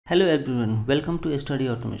Hello everyone, welcome to Study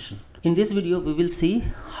Automation. In this video we will see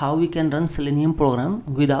how we can run Selenium program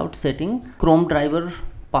without setting Chrome driver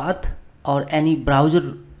path or any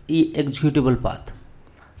browser executable path.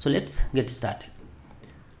 So let's get started.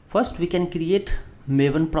 First we can create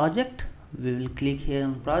Maven project. We will click here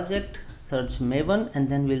on project, search Maven, and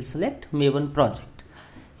then we'll select Maven project.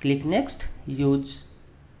 Click next, use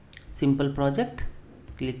simple project,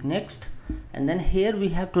 click next, and then here we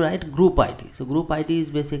have to write group ID. So group ID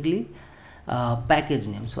is basically package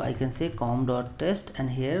name. So I can say com.test, and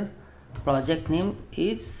here project name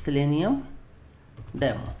is Selenium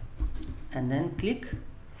demo, and then click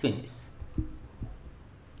finish.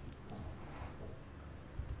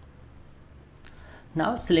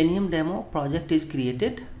 Now Selenium demo project is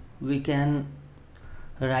created. We can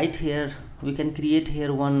write here, we can create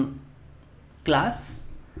here one class,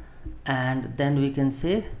 and then we can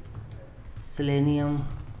say Selenium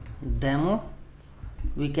demo.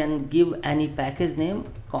 We can give any package name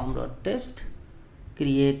com.test,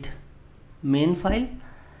 create main file,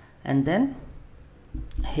 and then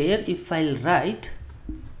here if I'll write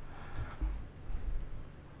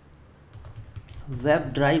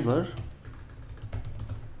web driver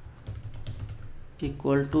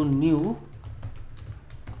equal to new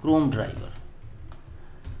Chrome driver.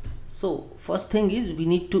 So first thing is we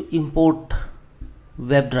need to import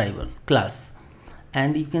WebDriver class,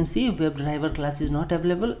 and you can see WebDriver class is not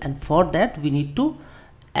available, and for that we need to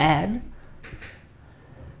add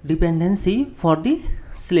dependency for the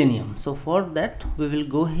Selenium. So for that we will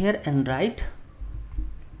go here and write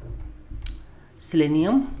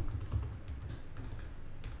Selenium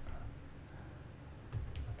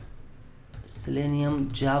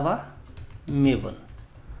Java Maven.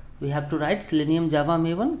 We have to write Selenium Java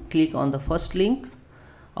Maven. Click on the first link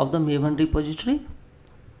of the Maven repository,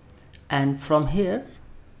 and from here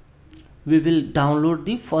we will download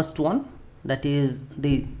the first one, that is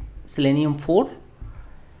the Selenium 4,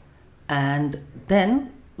 and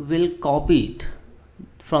then we'll copy it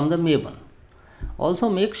from the Maven. Also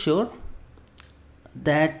make sure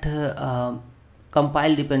that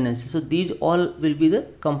compile dependency, so these all will be the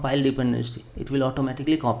compile dependency, it will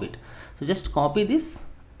automatically copy it. So just copy this,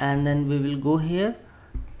 and then we will go here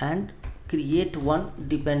and create one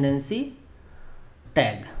dependency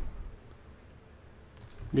tag,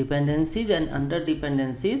 dependencies, and under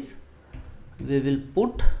dependencies we will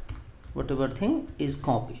put whatever thing is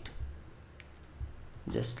copied.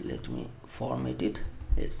 Just let me format it,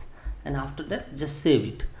 yes, and after that just save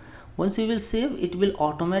it. Once you will save, it will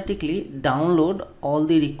automatically download all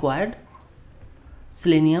the required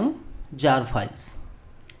Selenium jar files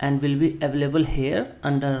and will be available here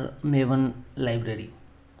under Maven library.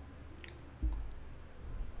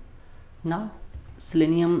 Now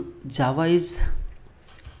Selenium Java is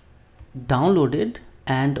downloaded,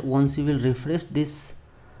 and once you will refresh this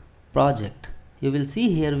project, you will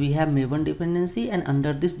see here we have Maven dependency, and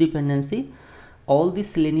under this dependency all the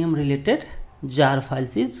Selenium related jar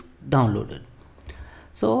files is downloaded.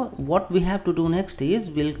 So what we have to do next is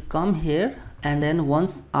we'll come here, and then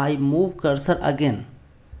once I move cursor again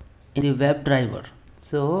in the web driver,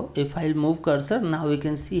 so if I'll move cursor, now we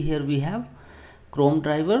can see here we have Chrome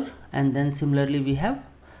driver, and then similarly we have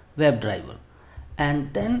web driver,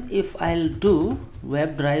 and then if I'll do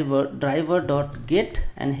web driver.get,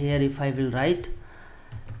 and here if I will write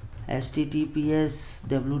https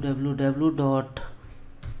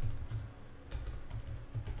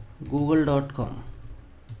www.google.com,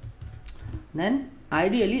 then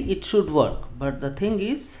ideally it should work, but the thing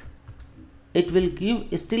is it will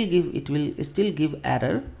still give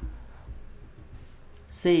error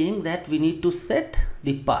saying that we need to set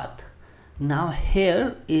the path. Now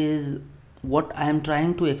here is what I am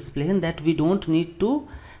trying to explain, that we don't need to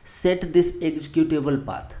set this executable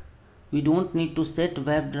path, we don't need to set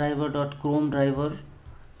webdriver.chrome driver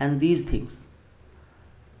and these things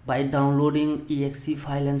by downloading EXE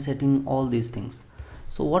file and setting all these things.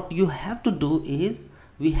 So what you have to do is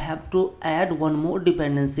we have to add one more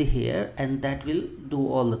dependency here, and that will do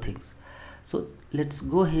all the things. So let's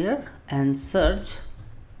go here and search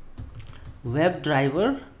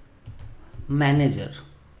WebDriver Manager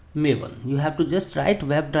Maven. You have to just write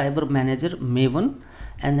WebDriver Manager Maven,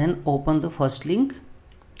 and then open the first link,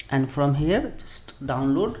 and from here just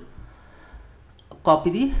download, copy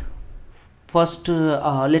the first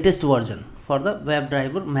latest version for the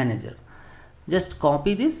WebDriver Manager. Just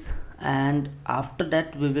copy this, and after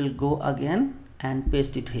that we will go again and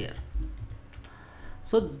paste it here.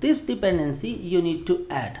 So this dependency you need to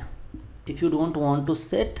add if you don't want to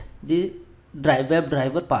set the web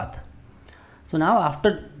driver path. So now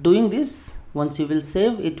after doing this, once you will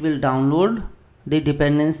save, it will download the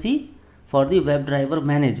dependency for the WebDriver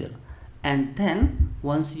manager. And then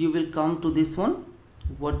once you will come to this one,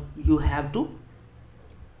 what you have to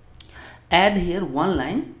add here one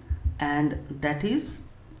line, and that is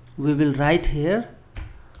we will write here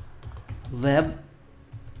WebDriver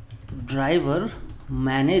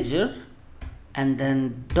manager and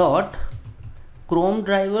then dot Chrome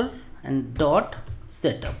driver and dot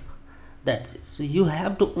setup. That's it. So you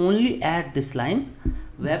have to only add this line,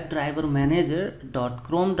 WebDriver manager dot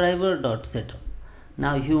Chrome driver dot setup.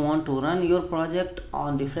 Now if you want to run your project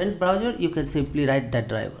on different browser, you can simply write that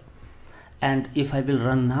driver. And if I will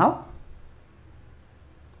run now,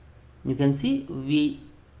 you can see we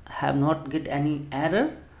have not get any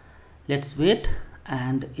error. Let's wait,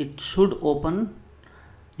 and it should open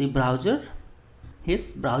the browser.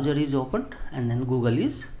 His browser is opened and then Google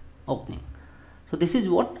is opening. So this is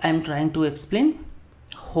what I am trying to explain.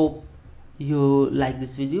 Hope you like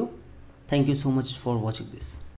this video. Thank you so much for watching this.